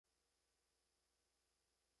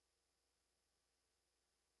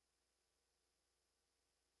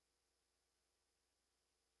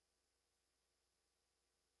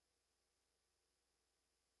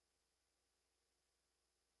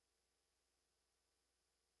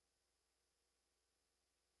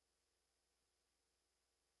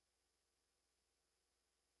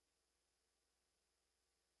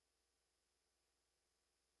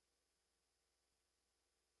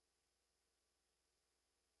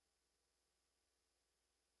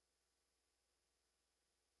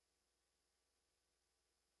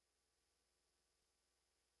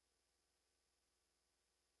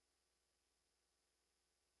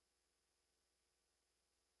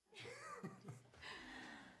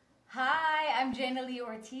I'm Jaina Lee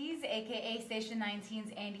Ortiz, aka Station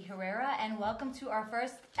 19's Andy Herrera, and welcome to our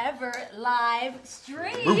first ever live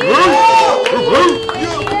stream. We're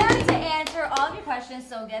here to answer all of your questions,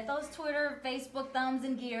 so get those Twitter, Facebook thumbs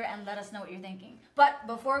in gear and let us know what you're thinking. But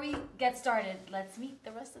before we get started, let's meet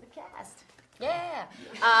the rest of the cast. Yeah.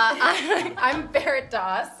 I'm Barrett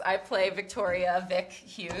Doss. I play Victoria Vic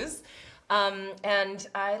Hughes. And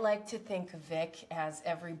I like to think of Vic as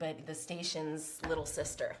everybody, the station's little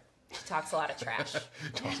sister. She talks a lot of trash.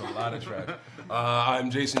 Talks a lot of trash. I'm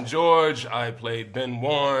Jason George. I played Ben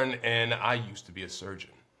Warren, and I used to be a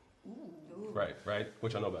surgeon. Ooh. Right.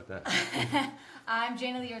 What y'all know about that? I'm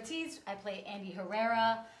Jaina Lee Ortiz. I play Andy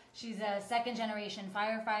Herrera. She's a second-generation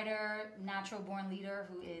firefighter, natural-born leader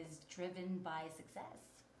who is driven by success.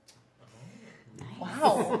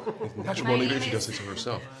 Wow. Natural leader, she does it to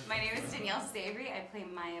herself. My name is Danielle Savory. I play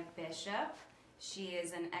Maya Bishop. She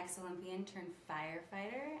is an ex-Olympian turned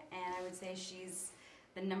firefighter, and I would say she's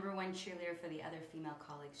the #1 cheerleader for the other female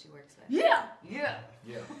colleagues she works with. Yeah.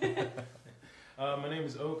 My name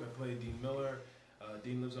is Oak. I play Dean Miller.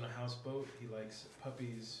 Dean lives on a houseboat. He likes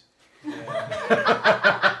puppies. And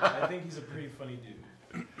I think he's a pretty funny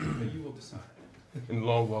dude, but you will decide. And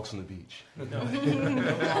long walks on the beach. No.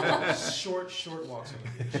 Short walks on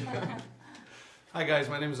the beach. Hi guys,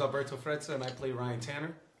 my name is Alberto Frezza and I play Ryan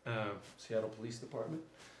Tanner, Seattle Police Department.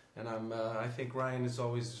 And I think Ryan is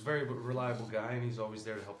always a very reliable guy and he's always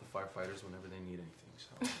there to help the firefighters whenever they need anything. So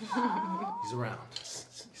he's around.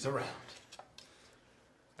 He's around.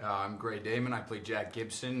 I'm Gray Damon. I play Jack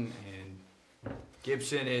Gibson, and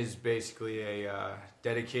Gibson is basically a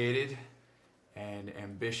dedicated and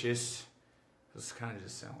ambitious. Those kind of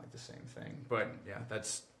just sound like the same thing, but yeah,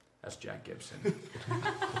 that's Jack Gibson.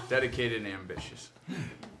 Dedicated and ambitious.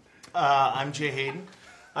 I'm Jay Hayden.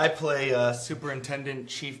 I play Superintendent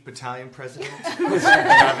Chief Battalion President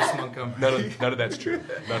Travis Montgomery. None of that's true.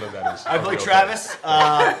 None of that is. I play Travis,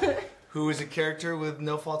 who is a character with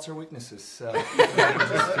no faults or weaknesses. So,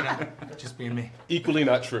 just being me. Equally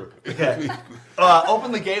not true. Okay.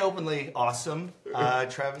 Openly gay, openly awesome.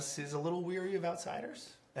 Travis is a little weary of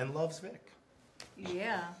outsiders and loves Vic.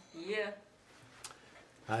 Yeah.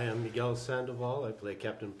 Hi, I'm Miguel Sandoval. I play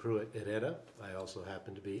Captain Pruitt Herrera. I also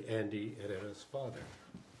happen to be Andy Herrera's father.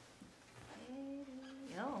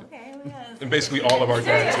 Oh, okay. And basically all of our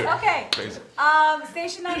dads too. Okay. Basically.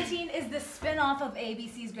 Station 19 is the spin-off of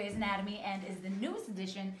ABC's Grey's Anatomy and is the newest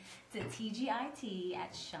addition to TGIT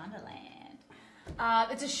at Shondaland.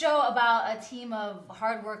 It's a show about a team of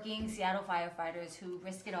hardworking Seattle firefighters who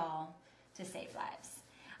risk it all to save lives.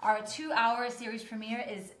 Our 2-hour series premiere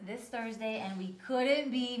is this Thursday, and we couldn't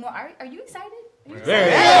be more. Are you excited? Very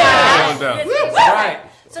Yeah. All right.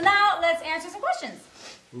 So now let's answer some questions.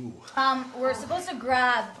 Ooh. We're supposed to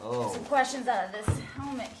grab some questions out of this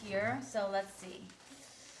helmet here, so let's see.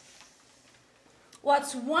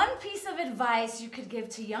 What's one piece of advice you could give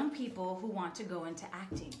to young people who want to go into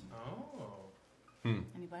acting?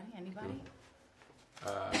 Anybody?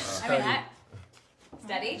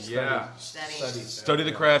 Study? Yeah. Study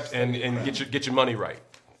the craft and get your money right.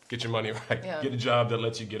 Get your money right. Yeah. Get a job that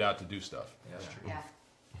lets you get out to do stuff. That's true. Yeah.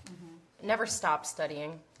 Never stop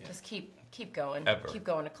studying. Yeah. Just keep going. Ever. Keep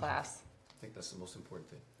going to class. I think that's the most important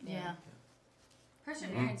thing. Yeah.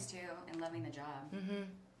 Perseverance too, and loving the job. Mm-hmm.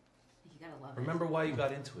 You gotta love Remember why you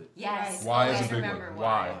got into it. Yes. Why Always is a big remember one.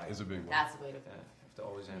 why. Why is a big one. That's the way to go. Yeah, you have to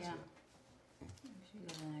always answer that. Should we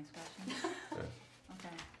go to the next question?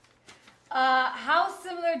 Okay. How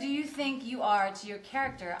similar do you think you are to your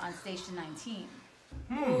character on Station 19?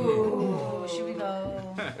 Ooh, should we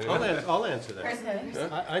go? I'll answer that. Okay.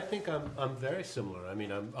 I think I'm very similar. I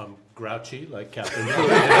mean, I'm grouchy like Captain.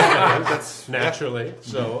 That's naturally.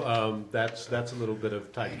 So that's a little bit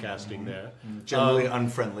of typecasting there. Generally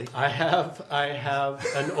unfriendly. I have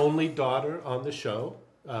an only daughter on the show,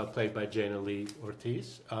 played by Jaina Lee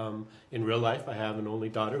Ortiz. In real life, I have an only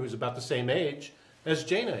daughter who's about the same age as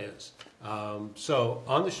Jaina is. So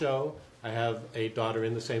on the show, I have a daughter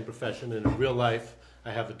in the same profession, and in real life, I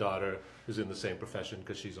have a daughter who's in the same profession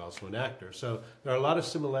because she's also an actor. So there are a lot of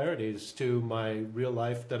similarities to my real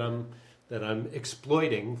life that I'm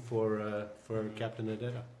exploiting for Captain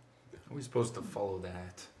Herrera. Are we supposed to follow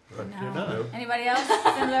that? But No. you're not. Anybody else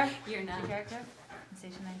similar? You're not. Character on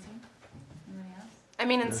Station 19? Anybody else? I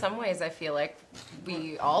mean, in some ways, I feel like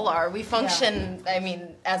we all are. We function, I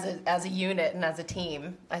mean, as a unit and as a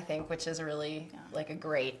team, I think, which is really like a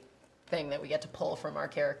great thing that we get to pull from our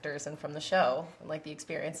characters and from the show. And like the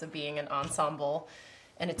experience of being an ensemble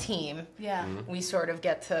and a team. Yeah. We sort of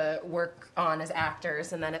get to work on as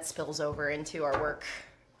actors, and then it spills over into our work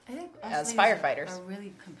I think as us ladies firefighters. are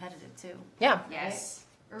really competitive too. Yeah. Yes.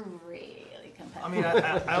 really competitive. I mean,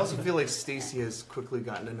 I also feel like Stacy has quickly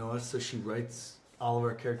gotten to know us, so she writes all of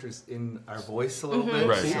our characters in our voice a little bit.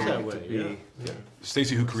 Right. So Seems we that get way, to be, yeah.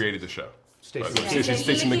 Stacy, who created the show. Stacey.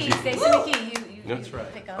 Stacy McKee. Stacy McKee. You That's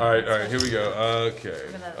right. pick up. All right, here we go. Okay.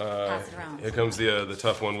 We're gonna pass it around. Here comes the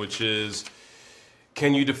tough one, which is,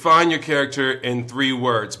 can you define your character in 3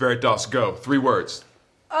 words? Barrett Doss, go. 3 words.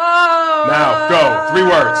 Oh. Now, go. 3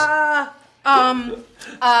 words.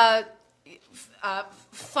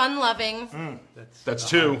 Fun-loving. That's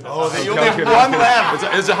 2. Oh, then you Okay, only okay, have one left.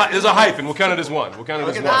 It's a hyphen. We'll count it as 1. We'll count it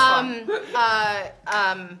as Okay, 1. that's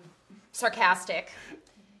fine. Sarcastic.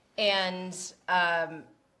 And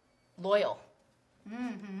loyal.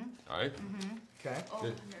 All right. Okay.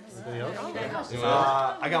 Anybody else?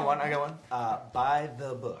 I got one. By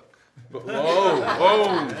the book. Whoa.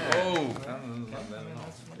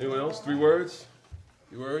 Anyone else? 3 words?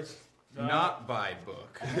 3 words? Not by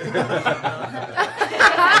book.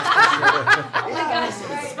 That's so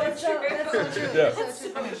true. Yeah. That's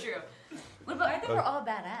so true. What about, I think we're all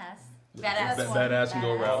badass. Badass. Badass can go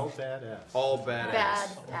All around. badass. All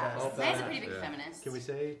badass. Badass. Mine's a pretty big feminist. Can we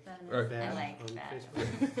say Right. bad I like on that.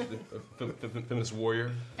 Facebook? Feminist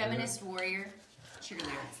warrior. Feminist warrior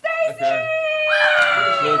cheerleader. Okay.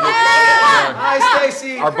 Hi,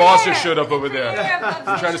 Stacy. Our boss just showed up over there.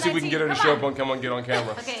 I'm Trying to see if we can get her to show up on get on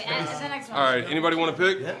camera. Okay, and the next one. All right. Anybody want to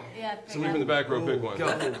pick? Yeah. Somebody from the back row, pick one.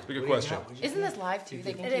 Pick a question. Isn't this live too?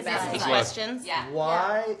 They can It keep is asking live. questions. Yeah.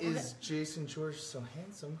 Why is Jason George so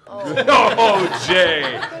handsome? Oh,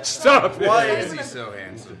 Jay, stop it. Why is he so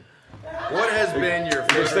handsome? What has been your Hey,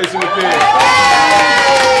 favorite? Stacy McKee.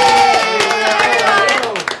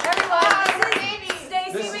 Everyone,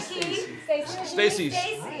 Stacy McKee. Stacy,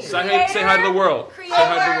 Stacy. say hi to the world. Say hi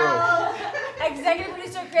to the world. Executive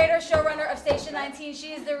producer, creator, showrunner of Station 19.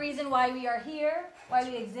 She is the reason why we are here, why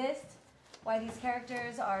we exist, why these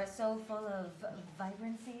characters are so full of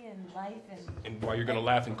vibrancy and life and. And why you're gonna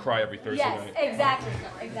laugh and cry every Thursday Yes, night. exactly.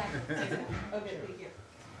 Okay, thank you.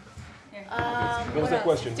 What was that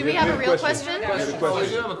question? Do we have a real question? We had a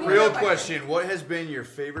question. Real question. What has been your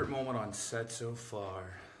favorite moment on set so far?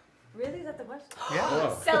 Really? Is that the question?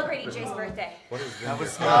 Yeah. Celebrating Jay's birthday. That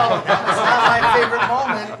was not my favorite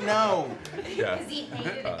moment. No. Yeah. Because he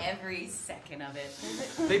hated every second of it.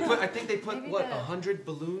 I think they put, Maybe what, the- 100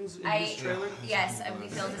 balloons in his trailer? Yes, and we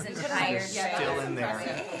filmed his entire Still in there.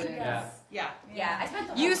 Yeah, I spent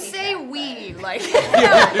the whole You day say there. we, like.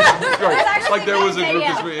 Right. Like there was a group.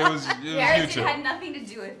 Yeah. It was Yeah, you it two. had nothing to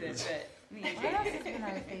do with it, but me and What Jay. else has been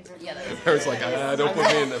our favorite? Yeah, that was It's like don't put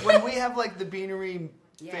me in there. When we have like the Beanery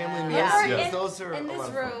family meals, Yeah. Yeah. those are in a this lot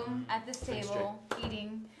of fun. room at this table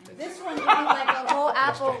eating. This one could be like a whole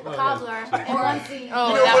apple cobbler in one scene. Oh,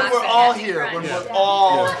 You know, that when was we're all fantastic here, crunch. when we're Yeah.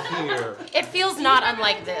 all here. It feels not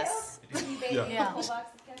unlike this. Yeah.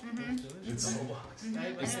 It's-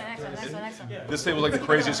 Next one. This table was like the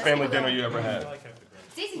craziest family dinner you ever had.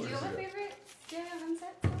 Stacey, do you have a favorite day on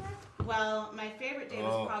set somewhere? Well, my favorite day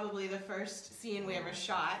was probably the first scene we ever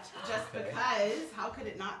shot, just because, how could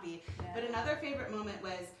it not be? But another favorite moment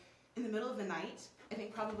was in the middle of the night, I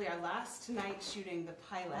think probably our last night shooting the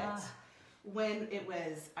pilot, when it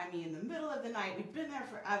was, in the middle of the night, we'd been there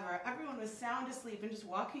forever, everyone was sound asleep and just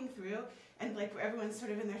walking through, and like everyone's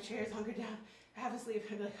sort of in their chairs, hunkered down, half asleep,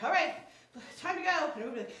 and be like, all right, time to go. And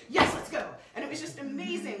everybody like, yes, let's go. And it was just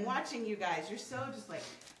amazing watching you guys. You're so just like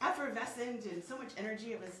effervescent and so much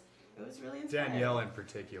energy. It was really inspiring. Danielle in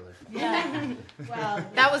particular. Yeah. Well,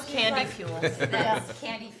 That was candy fuel. That's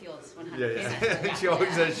candy fuels, 100%. Yeah. She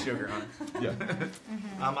always has sugar on it. Yeah.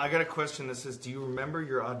 I got a question that says, do you remember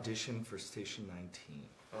your audition for Station 19?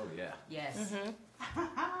 Oh, yeah. Yes.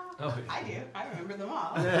 I do. I remember them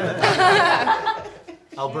all.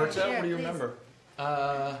 Alberta, Sure, what do you please. remember?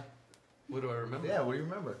 What do I remember? Yeah, what do you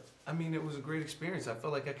remember? I mean, it was a great experience. I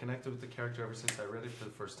felt like I connected with the character ever since I read it for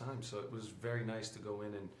the first time. So it was very nice to go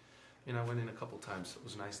in and, I went in a couple times. So it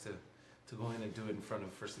was nice to go in and do it in front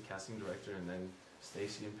of first the casting director and then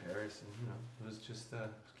Stacy in Paris. And, it was just, I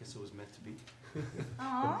guess it was meant to be.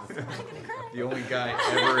 The only guy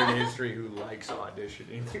ever in history who likes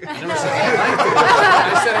auditioning. I never said I liked it.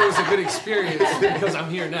 I said it was a good experience because I'm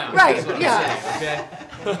here now. Right, That's what I'm yeah. saying,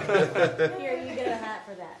 okay? Here, you get a hat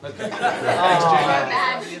for that. Okay.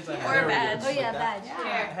 Or a badge. Oh yeah, badge.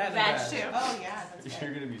 Here, badge too. Oh, yeah, that's right.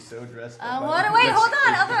 You're gonna be so dressed Wait, hold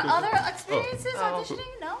on. Other experiences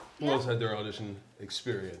auditioning? No. Who else had their audition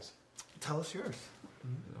experience? Tell us yours.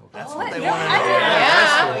 That's what they no, wanted I to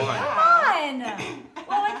didn't. hear. Come on.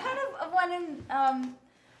 Well, I kind of went in.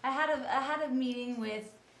 I had a meeting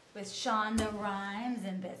with Shonda Rhimes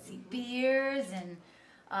and Betsy Beers and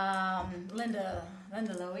Linda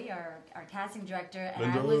Linda Lowy, our casting director, and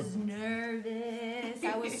Linda. I was nervous.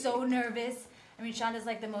 I was so nervous. I mean, Shonda's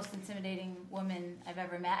like the most intimidating woman I've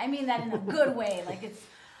ever met. I mean that in a good way. Like it's,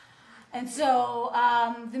 and so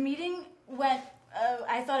the meeting went.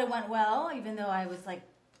 I thought it went well, even though I was like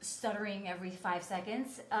stuttering every 5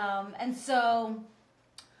 seconds. And so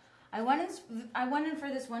I went in for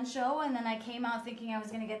this one show, and then I came out thinking I was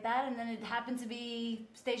going to get that, and then it happened to be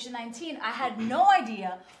Station 19. I had no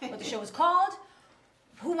idea what the show was called,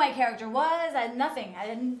 who my character was. I had nothing.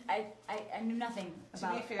 I knew nothing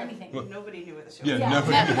about To be fair, anything. nobody knew what the show Yeah, was.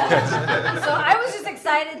 never. So I was just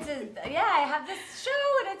excited to, I have this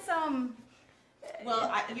show, and it's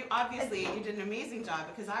Well, you did an amazing job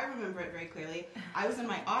because I remember it very clearly. I was in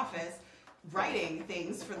my office writing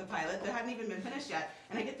things for the pilot that hadn't even been finished yet,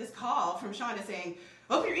 and I get this call from Shonda saying,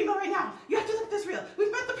 "Open your email right now. You have to look at this reel.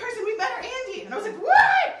 We've met the person. We met her, Andy." And I was like,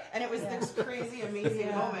 "What?" And it was this crazy, amazing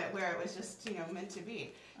moment where it was just, meant to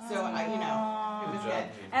be. So it was good.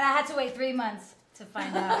 And I had to wait 3 months to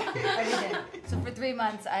find out everything. So for 3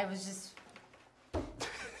 months, I was just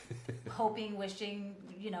hoping, wishing,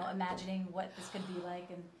 imagining what this could be like.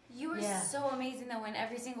 And You were so amazing though. When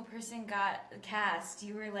every single person got cast,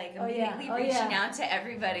 you were like Oh, yeah. immediately Oh, reaching yeah. out to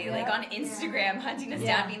everybody, Yeah. like on Instagram, hunting us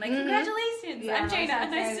Yeah. down, being like, Mhm. "Congratulations, Yeah, I'm Jaina. I'm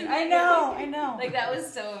so Nice to excited. meet I you." know, I know. Like that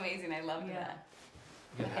was so amazing. I loved that.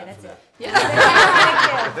 Okay, that's it.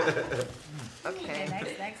 Okay.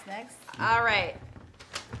 Next. All right.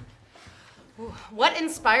 Ooh, what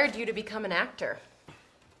inspired you to become an actor?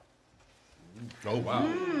 Oh wow,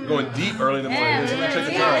 going deep early in the morning. Yeah, Let's check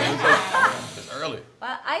the yeah. time. It's early.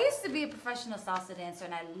 Well, I used to be a professional salsa dancer,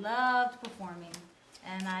 and I loved performing.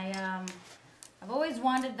 And I've always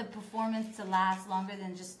wanted the performance to last longer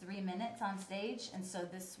than just 3 minutes on stage, and so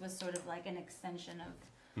this was sort of like an extension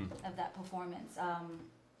of that performance.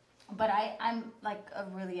 But I'm like a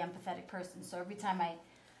really empathetic person, so every time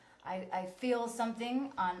I feel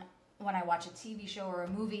something when I watch a TV show or a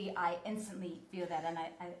movie, I instantly feel that, and I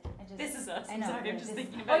just. This is us. I know. Sorry, I'm yeah, just this-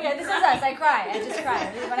 thinking about Oh yeah, you this crying. is us. I cry. I just cry.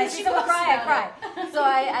 When I see She someone loves cry, I that. cry. So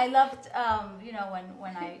I loved,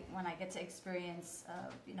 when I get to experience,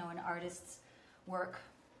 an artist's work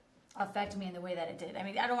affect me in the way that it did. I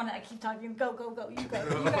mean, I don't want to. I keep talking. Go. You go. You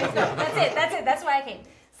guys go. That's it. That's why I came.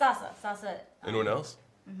 Salsa. Anyone else?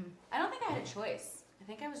 I don't think I had a choice. I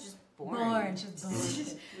think I was just born. She was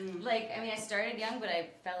born. Like, I mean, I started young, but I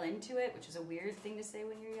fell into it, which is a weird thing to say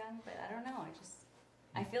when you're young. But I don't know.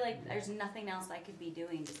 I feel like there's nothing else I could be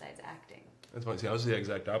doing besides acting. That's funny. See, I was the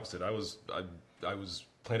exact opposite. I was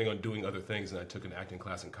planning on doing other things, and I took an acting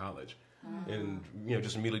class in college, and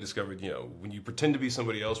just immediately discovered, when you pretend to be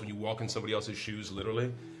somebody else, when you walk in somebody else's shoes,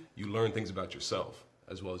 literally, you learn things about yourself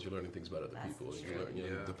as well as you're learning things about other people. And you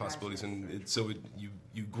learn, the possibilities, and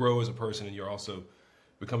you grow as a person, and you're also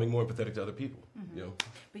becoming more empathetic to other people.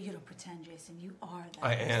 But you don't pretend, Jason. You are that.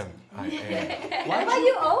 I am. What about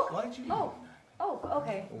you, Oak? Why did you? Oh, Oak.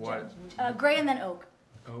 Okay. What? Gray and then Oak.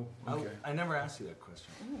 Oh, okay. I never asked you that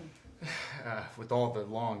question. With all the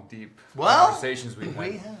long, deep Well, conversations we've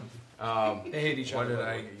We had. have. They hate each What other. did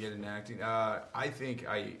I get in acting? I think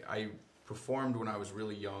I performed when I was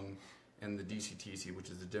really young in the DCTC,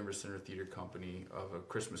 which is the Denver Center Theater Company, of A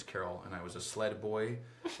Christmas Carol, and I was a sled boy,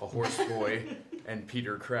 a horse boy, and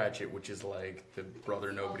Peter Cratchit, which is like the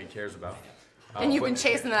brother nobody cares about. And you've been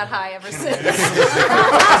chasing that high ever since.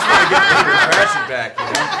 Cratchit back,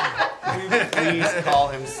 you know? Please call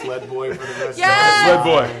him Sled Boy for the rest Yes! of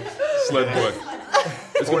Sled boy.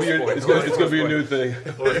 It's gonna be a new thing.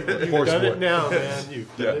 You've Horse done boy. it now, man.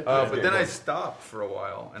 You've done it. But then I stopped for a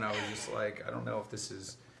while, and I was just like, I don't know if this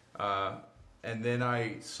is. And then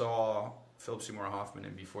I saw Philip Seymour Hoffman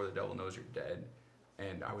in Before the Devil Knows You're Dead,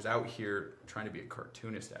 and I was out here trying to be a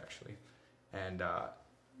cartoonist actually, and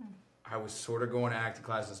I was sort of going to acting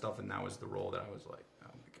class and stuff, and that was the role that I was like, oh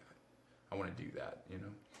my god, I want to do that, you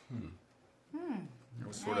know. It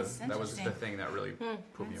was sort Nice, of that was the interesting. thing that really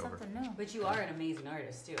put me over. Something new. But you are an amazing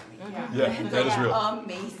artist too. I mean, Yeah, that is real.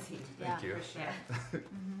 amazing. Thank you. For sure.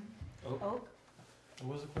 Oak.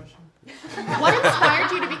 What was the question? What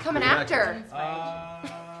inspired you to become an actor?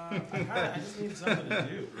 I just needed something to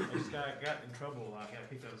do. I just got in trouble a lot. I got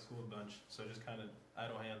kicked out of school a bunch, so just kind of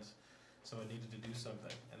idle hands. So I needed to do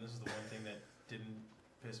something, and this is the one thing that didn't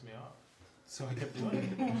piss me off. So I kept doing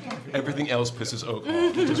it. Everything else pisses Oak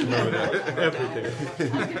off. Just remember that.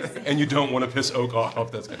 Everything. And you don't want to piss Oak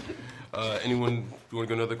off. That's good. Anyone? You want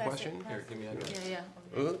to go another That's question? it. Here, give me that.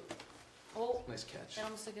 Yeah. Oh, Nice catch. that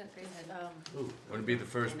almost took it crazy. Would be the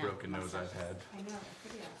first broken nose I've had. I know.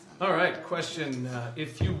 Pretty awesome. All right, question.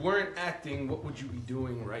 If you weren't acting, what would you be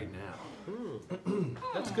doing right now?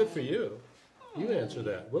 That's good for you. You answer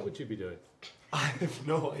that. What would you be doing? I have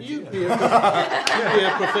no idea. You'd be a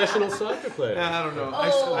professional soccer player. I don't know.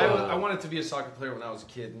 Oh. I wanted to be a soccer player when I was a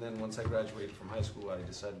kid, and then once I graduated from high school, I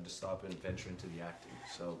decided to stop and venture into the acting.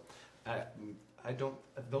 So, I don't.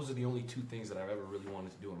 Those are the only two things that I've ever really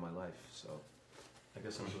wanted to do in my life. So, I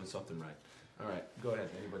guess I'm doing something right. All right, go ahead.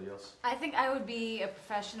 Anybody else? I think I would be a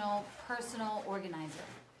professional personal organizer.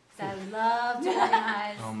 So I love to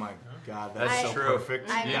organize. Oh my God, that's so true. perfect.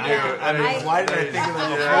 I mean, why did I think of that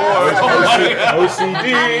before? OCD.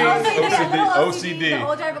 OCD. The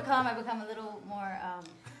older I become a little more,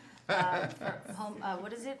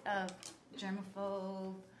 what is it?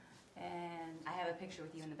 Germaphobe. And I have a picture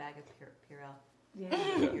with you in the bag of Purell.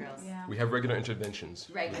 yeah. We have regular interventions.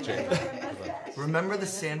 Right. Remember the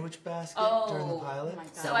sandwich basket during the pilot? Oh my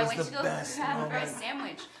God. So I went to go have a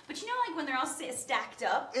sandwich. But you know, like when they're all stacked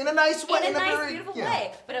up? In a nice way. In a nice, beautiful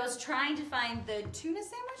way. But I was trying to find the tuna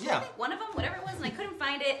sandwich, I think. One of them, whatever it was, and I couldn't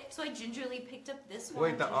find it. So I gingerly picked up this one.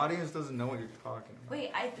 Wait, the audience doesn't know what you're talking about.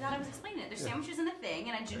 Wait, I thought I was explaining it. There's sandwiches in the thing,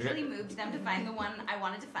 and I gingerly moved them to find the one I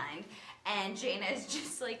wanted to find. And Jaina is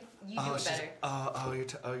just like, you do it better.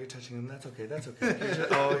 You're touching him. That's okay. That's okay.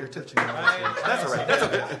 You're touching him. That's all right. That's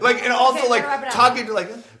okay. Like, and also like talking to like.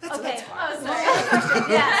 That's Okay. fine. So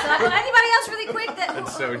yeah. So anybody else really quick?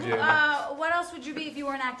 That's so Jaina. What else would you be if you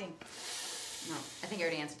weren't acting? No, I think I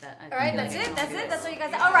already answered that. All right, that's it. That's what you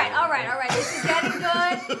guys. All right. This is getting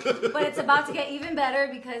good, but it's about to get even better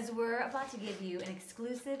because we're about to give you an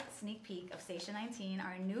exclusive sneak peek of Station 19,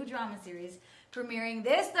 our new drama series, premiering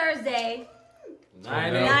this Thursday,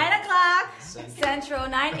 9 o'clock Central,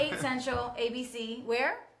 9/8 Central, ABC.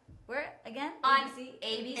 Where again? On ABC.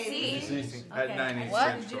 ABC. At 9/8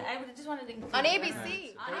 What? Central. I just wanted to include On it.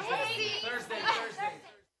 ABC. On ABC. Thursday.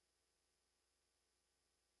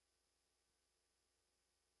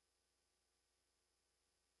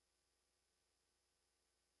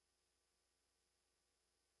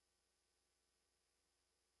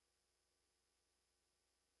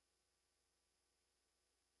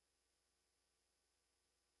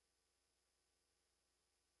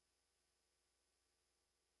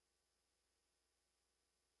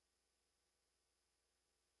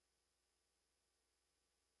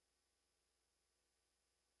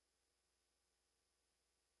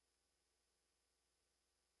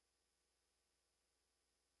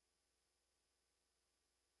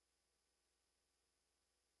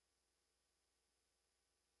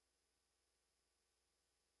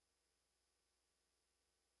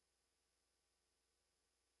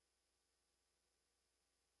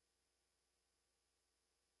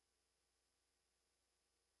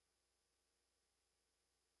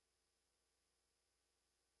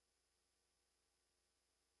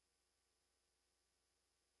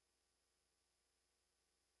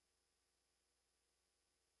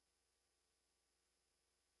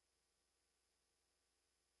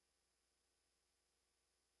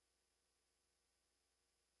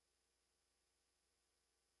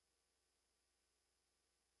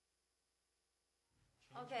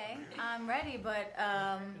 Okay, I'm ready, but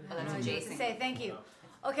I don't know what Jason. to say. Thank you.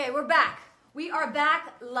 Okay, we're back. We are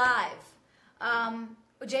back live.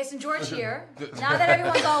 Jason George here. Now that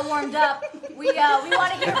everyone's all warmed up, we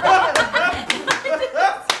want to hear from you.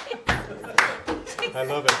 I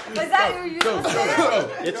love it. Was that who you supposed to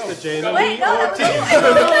say? It's the Jaina Wait, Lee no, that was you. Ortiz. I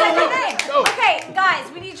said your name. Okay, guys,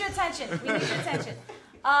 we need your attention.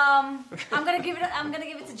 I'm gonna give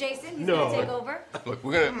it to Jason. He's gonna take over. Look,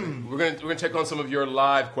 we're gonna take on some of your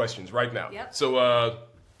live questions right now. Yep. So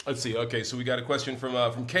let's see. Okay, so we got a question from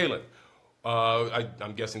Kaylin.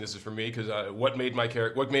 I'm guessing this is for me because what made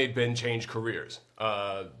Ben change careers?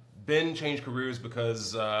 Ben changed careers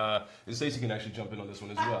because Stacey can actually jump in on this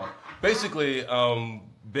one as well. Basically,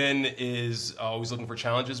 Ben is always looking for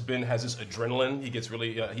challenges. Ben has this adrenaline. He gets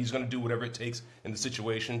really he's going to do whatever it takes in the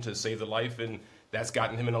situation to save the life, and that's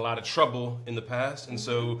gotten him in a lot of trouble in the past. And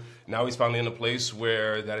so now he's finally in a place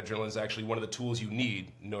where that adrenaline is actually one of the tools you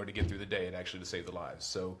need in order to get through the day and actually to save the lives.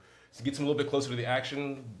 So it gets him a little bit closer to the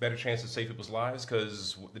action, better chance to save people's lives,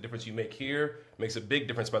 because the difference you make here makes a big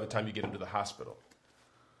difference by the time you get into the hospital.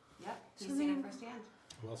 Yep, he's seen it firsthand.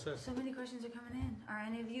 Well said. So many questions are coming in. Are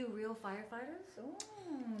any of you real firefighters? Oh,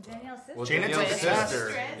 Danielle's sister. Well, Danielle's Danielle's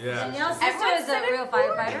sister. Yeah. Danielle's sister is a real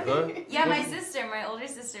firefighter. Yeah, my older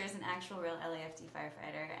sister is an actual real LAFD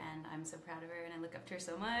firefighter, and I'm so proud of her, and I look up to her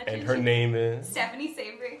so much. And her name is? Stephanie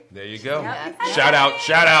Savory. There you go. Yep. Shout out.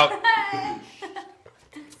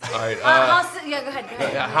 All right. Go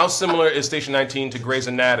ahead. How similar is Station 19 to Grey's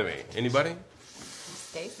Anatomy? Anybody?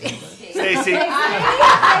 Stacey. Stacey.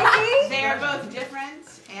 They are both different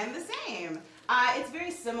and the same. It's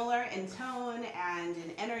very similar in tone and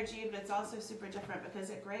in energy, but it's also super different because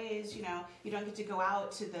at Grey's, you know, you don't get to go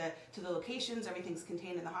out to the locations. Everything's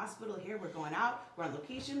contained in the hospital. Here, we're going out. We're on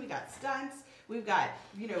location. We got stunts. We've got,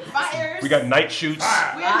 you know, fires. We got night shoots.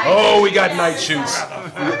 We got night shoots.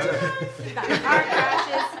 We got car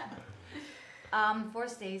crashes. For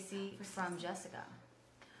Stacy from Jessica.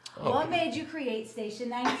 What made you create Station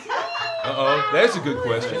 19? That's a good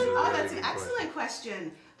question. Oh, that's an excellent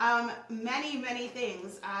question. Many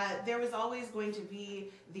things. There was always going to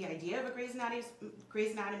be the idea of a Grey's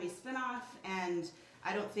Anatomy spinoff, and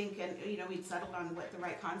I don't think, you know, we'd settled on what the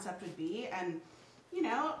right concept would be. And, you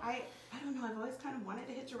know, I don't know, I've always kind of wanted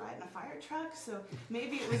to hitch a ride in a fire truck, so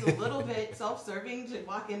maybe it was a little bit self-serving to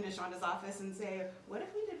walk into Shonda's office and say, what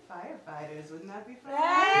if we did firefighters? Wouldn't that be fun?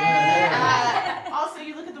 Also,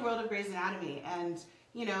 you look at the world of Grey's Anatomy, and,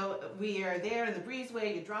 you know, we are there in the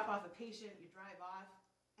breezeway, you drop off a patient, you drive off,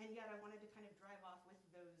 and yet I wanted to kind of drive off with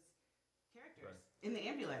those characters in the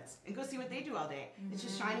ambulance and go see what they do all day. It's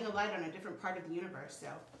just shining a light on a different part of the universe, so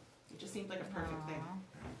it just seemed like a perfect thing.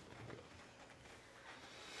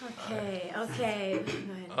 Okay.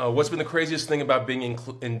 What's been the craziest thing about being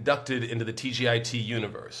inducted into the TGIT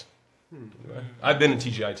universe? I've been in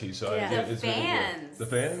TGIT, so The fans. The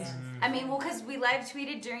fans? I mean, well, because we live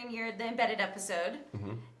tweeted during the embedded episode,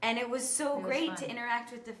 and it was so great to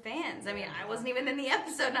interact with the fans. I mean, I wasn't even in the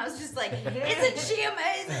episode, and I was just like, "Isn't she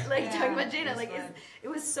amazing?" Like talking about Jada, like it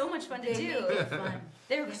was so much fun to do.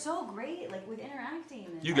 They're so great, like with interacting.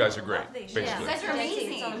 And You guys are great. Basically. You guys are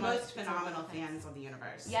amazing. The most phenomenal fans of the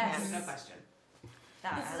universe. Yes, no question.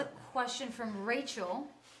 This is a question from Rachel.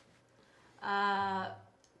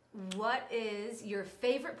 What is your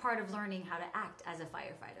favorite part of learning how to act as a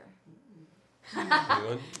firefighter?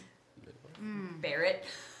 Barrett.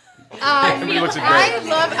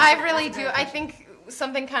 I really do. I think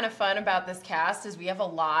something kind of fun about this cast is we have a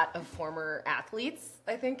lot of former athletes,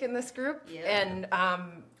 I think, in this group. And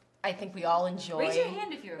I think we all enjoy... Raise your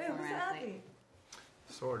hand if you're a former athlete.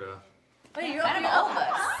 Sorta. All of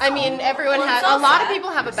us. I mean, everyone has... A lot of people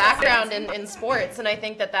have a background in sports, and I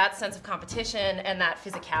think that sense of competition and that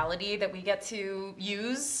physicality that we get to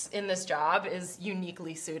use in this job is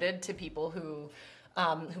uniquely suited to people who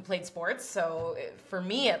played sports. So for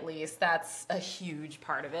me, at least, that's a huge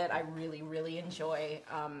part of it. I really enjoy...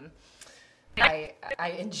 I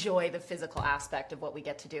enjoy the physical aspect of what we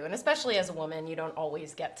get to do, and especially as a woman, you don't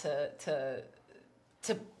always get to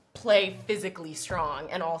play physically strong,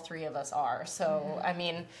 and all three of us are. So, I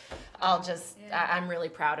mean, I'm really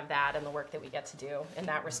proud of that and the work that we get to do in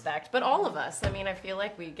that respect. But all of us, I mean, I feel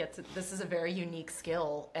like this is a very unique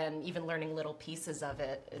skill, and even learning little pieces of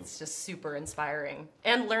it, it's just super inspiring.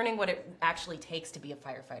 And learning what it actually takes to be a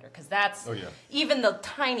firefighter, because that's even the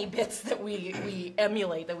tiny bits that we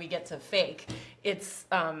emulate, that we get to fake. It's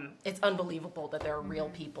unbelievable that there are real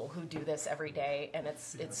people who do this every day, and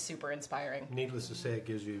it's super inspiring. Needless to say, it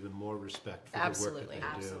gives you even more respect for the work that they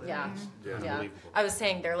do. Yeah. Unbelievable. I was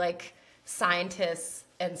saying they're like scientists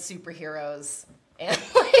and superheroes, and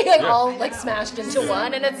all smashed into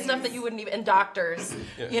one, and it's stuff that you wouldn't even. And doctors,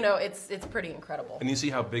 you know, it's pretty incredible. And you see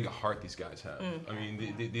how big a heart these guys have. I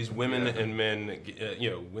mean, these women and men, you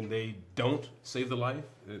know, when they don't save the life,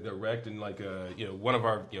 they're wrecked. And you know, one of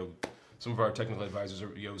our, you know, some of our technical advisors,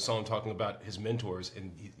 you know, saw him talking about his mentors,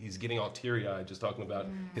 and he's getting all teary-eyed just talking about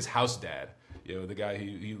his house dad. You know, the guy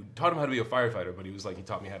who taught him how to be a firefighter, but he was like, he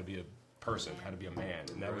taught me how to be a person, how to be a man,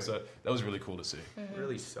 and that was really cool to see.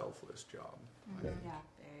 Really selfless job. Very.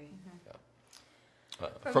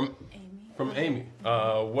 From Amy,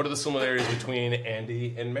 what are the similarities between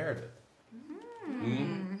Andy and Meredith?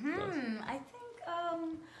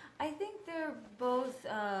 I think they're both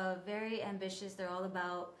very ambitious. They're all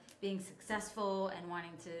about being successful and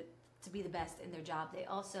wanting to be the best in their job. They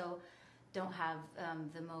also don't have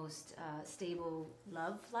the most stable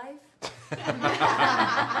love life. But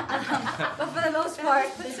for the most part,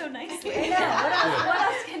 But so nicely. I know. What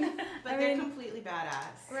else can? But they're completely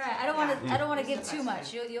badass. Right. I don't want to give too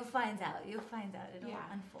much. You'll find out. It'll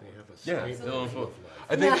unfold. They have a they'll unfold.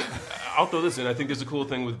 I think I'll throw this in. I think there's a cool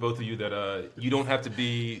thing with both of you that you don't have to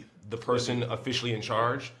be the person officially in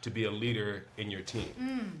charge to be a leader in your team,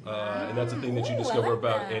 and that's the thing that you discover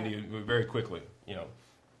about Andy very quickly. You know.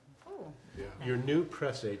 Your new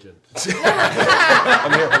press agent.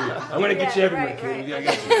 I'm here for you. I'm going to get you everywhere, kid. I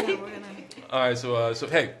got you. All right, so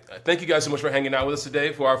hey, thank you guys so much for hanging out with us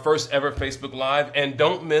today for our first ever Facebook Live. And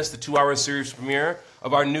don't miss the 2-hour series premiere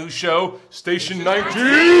of our new show, Station 19.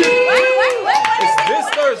 It's this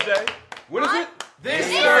Thursday. When is it? This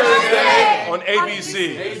Thursday on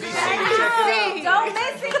ABC. Don't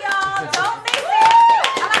miss it, y'all. Don't miss it.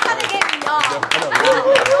 I'm not going to get y'all.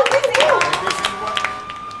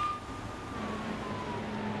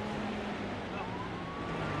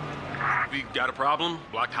 We got a problem?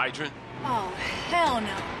 Blocked hydrant? Oh, hell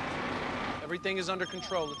no. Everything is under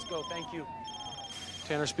control. Let's go. Thank you.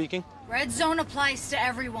 Tanner speaking. Red zone applies to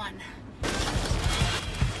everyone.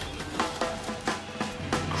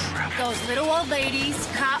 Those little old ladies,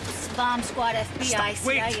 cops, bomb squad, FBI,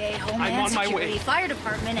 CIA, Homeland Security, Fire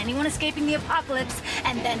Department, anyone escaping the apocalypse,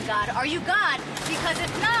 and then God. Are you God? Because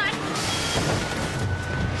if not...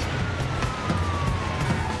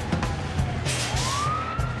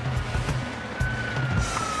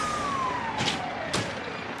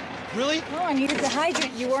 Really? Oh, I needed the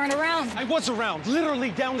hydrant. You weren't around. I was around, literally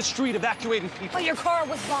down the street evacuating people. But your car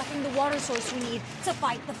was blocking the water source we need to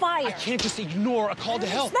fight the fire. I can't just ignore a call to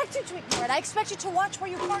help. I expect you to ignore it. I expect you to watch where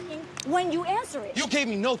you're parking when you answer it. You gave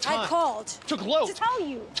me no time. I called. Took loads. To tell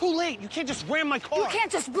you. Too late. You can't just ram my car. You can't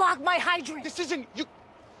just block my hydrant. This isn't you.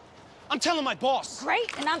 I'm telling my boss.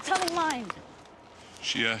 Great, and I'm telling mine.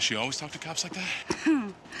 She always talk to cops like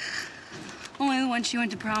that? Only the one she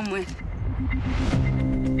went to prom with.